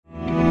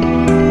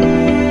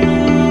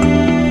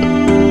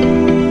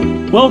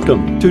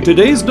Welcome to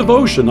today's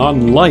devotion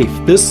on life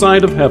this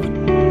side of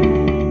heaven.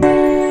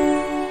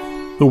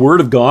 The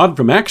Word of God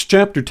from Acts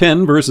chapter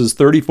 10, verses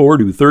 34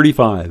 to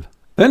 35.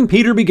 Then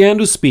Peter began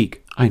to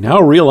speak. I now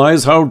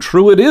realize how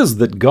true it is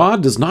that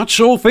God does not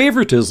show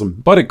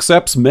favoritism, but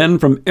accepts men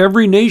from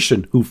every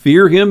nation who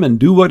fear Him and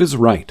do what is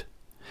right.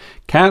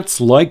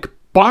 Cats like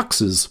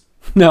boxes.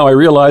 Now, I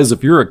realize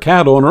if you're a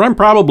cat owner, I'm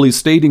probably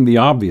stating the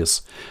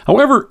obvious.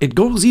 However, it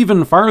goes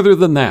even farther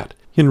than that.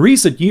 In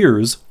recent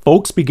years,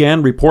 folks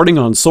began reporting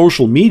on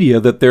social media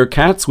that their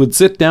cats would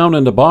sit down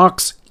in a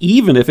box,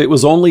 even if it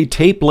was only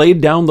tape laid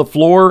down the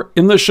floor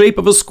in the shape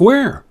of a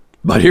square.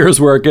 But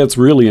here's where it gets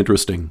really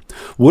interesting.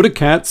 Would a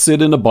cat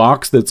sit in a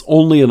box that's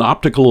only an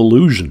optical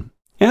illusion?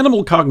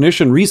 Animal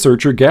cognition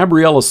researcher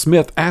Gabriella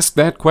Smith asked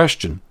that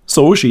question.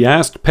 So she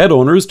asked pet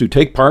owners to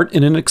take part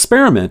in an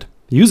experiment.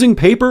 Using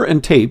paper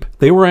and tape,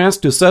 they were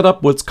asked to set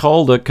up what's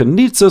called a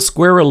Kanitsa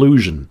square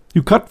illusion.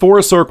 You cut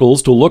 4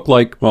 circles to look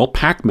like,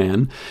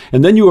 Pac-Man,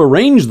 and then you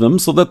arrange them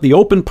so that the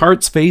open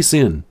parts face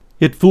in.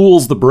 It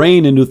fools the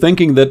brain into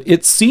thinking that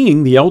it's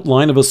seeing the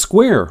outline of a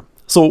square.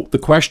 So the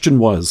question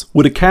was,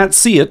 would a cat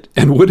see it,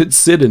 and would it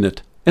sit in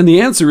it? And the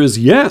answer is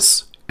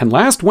yes. And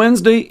last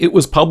Wednesday, it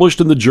was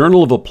published in the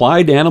Journal of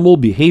Applied Animal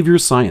Behavior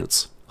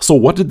Science. So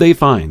what did they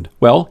find?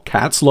 Well,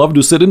 cats love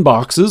to sit in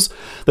boxes.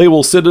 They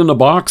will sit in a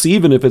box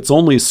even if it's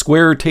only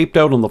square taped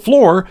out on the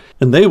floor,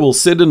 and they will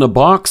sit in a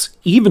box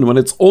even when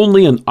it's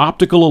only an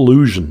optical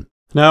illusion.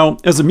 Now,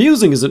 as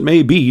amusing as it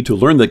may be to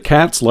learn that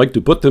cats like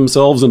to put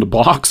themselves in a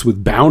box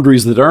with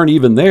boundaries that aren't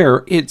even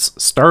there, it's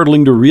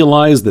startling to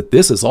realize that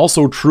this is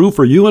also true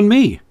for you and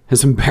me.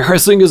 As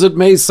embarrassing as it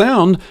may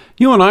sound,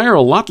 you and I are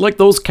a lot like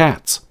those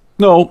cats.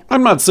 No,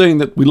 I'm not saying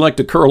that we like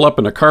to curl up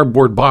in a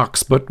cardboard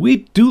box, but we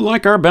do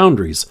like our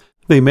boundaries.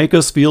 They make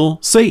us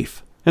feel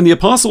safe. And the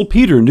Apostle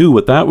Peter knew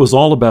what that was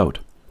all about.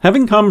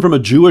 Having come from a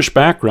Jewish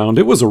background,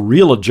 it was a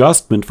real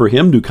adjustment for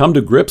him to come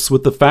to grips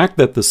with the fact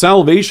that the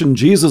salvation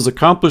Jesus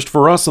accomplished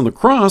for us on the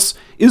cross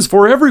is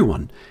for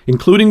everyone,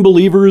 including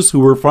believers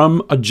who were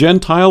from a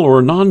Gentile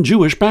or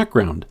non-Jewish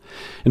background.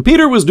 And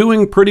Peter was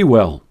doing pretty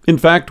well. In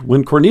fact,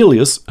 when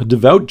Cornelius, a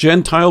devout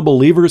Gentile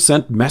believer,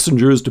 sent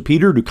messengers to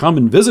Peter to come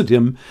and visit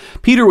him,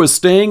 Peter was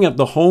staying at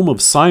the home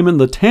of Simon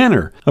the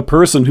tanner, a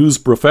person whose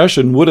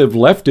profession would have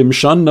left him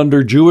shunned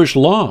under Jewish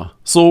law.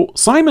 So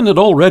Simon had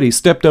already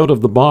stepped out of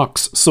the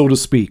box, so to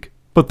speak.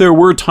 But there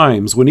were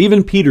times when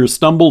even Peter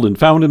stumbled and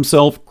found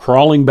himself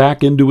crawling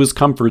back into his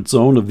comfort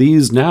zone of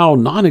these now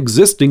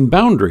non-existing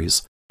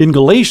boundaries. In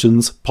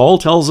Galatians, Paul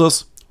tells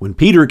us, when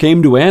Peter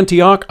came to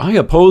Antioch, I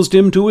opposed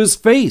him to his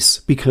face,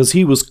 because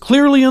he was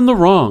clearly in the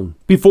wrong.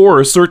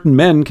 Before certain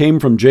men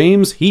came from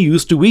James, he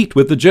used to eat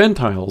with the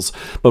Gentiles.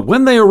 But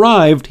when they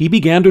arrived, he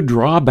began to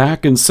draw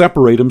back and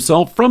separate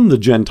himself from the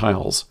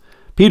Gentiles.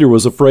 Peter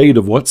was afraid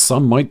of what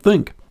some might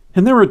think.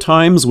 And there are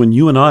times when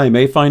you and I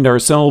may find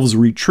ourselves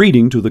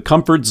retreating to the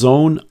comfort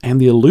zone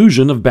and the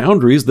illusion of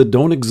boundaries that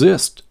don't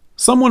exist.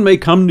 Someone may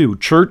come to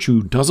church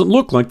who doesn't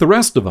look like the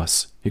rest of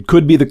us. It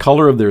could be the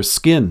color of their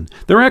skin,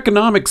 their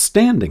economic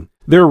standing,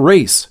 their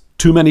race,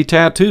 too many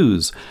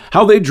tattoos,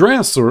 how they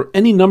dress, or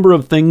any number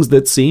of things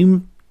that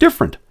seem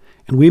different.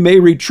 And we may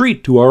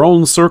retreat to our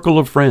own circle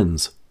of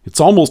friends.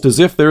 It's almost as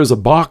if there's a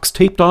box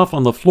taped off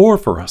on the floor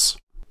for us.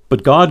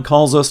 But God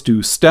calls us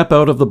to step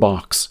out of the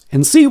box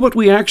and see what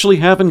we actually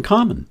have in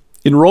common.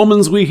 In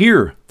Romans we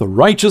hear, the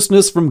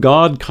righteousness from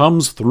God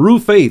comes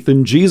through faith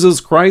in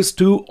Jesus Christ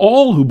to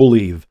all who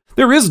believe.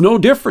 There is no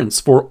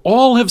difference, for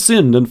all have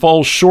sinned and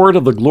fall short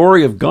of the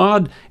glory of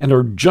God and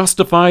are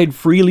justified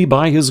freely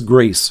by His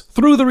grace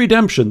through the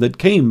redemption that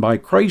came by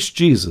Christ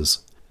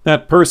Jesus.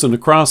 That person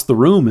across the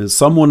room is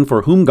someone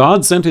for whom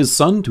God sent His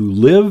Son to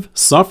live,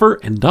 suffer,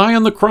 and die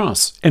on the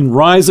cross, and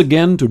rise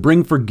again to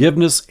bring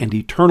forgiveness and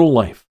eternal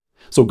life.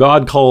 So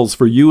God calls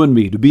for you and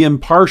me to be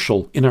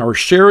impartial in our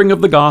sharing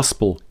of the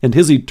gospel and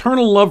His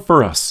eternal love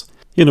for us.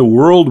 In a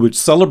world which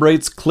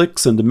celebrates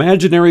cliques and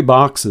imaginary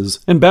boxes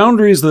and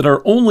boundaries that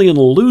are only an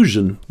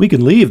illusion, we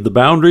can leave the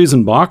boundaries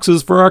and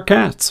boxes for our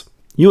cats.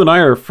 You and I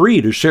are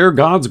free to share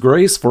God's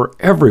grace for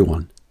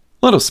everyone.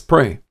 Let us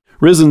pray.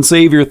 Risen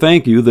Savior,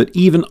 thank you that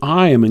even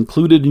I am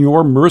included in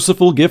your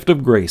merciful gift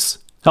of grace.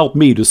 Help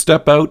me to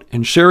step out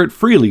and share it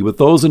freely with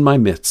those in my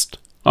midst.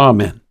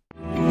 Amen.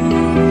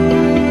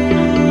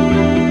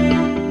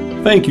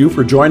 Thank you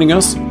for joining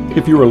us.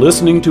 If you are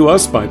listening to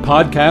us by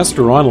podcast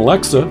or on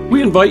Alexa,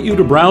 we invite you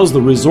to browse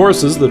the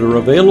resources that are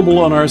available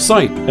on our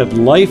site at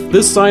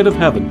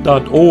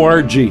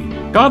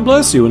lifethissideofheaven.org. God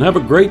bless you and have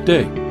a great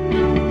day.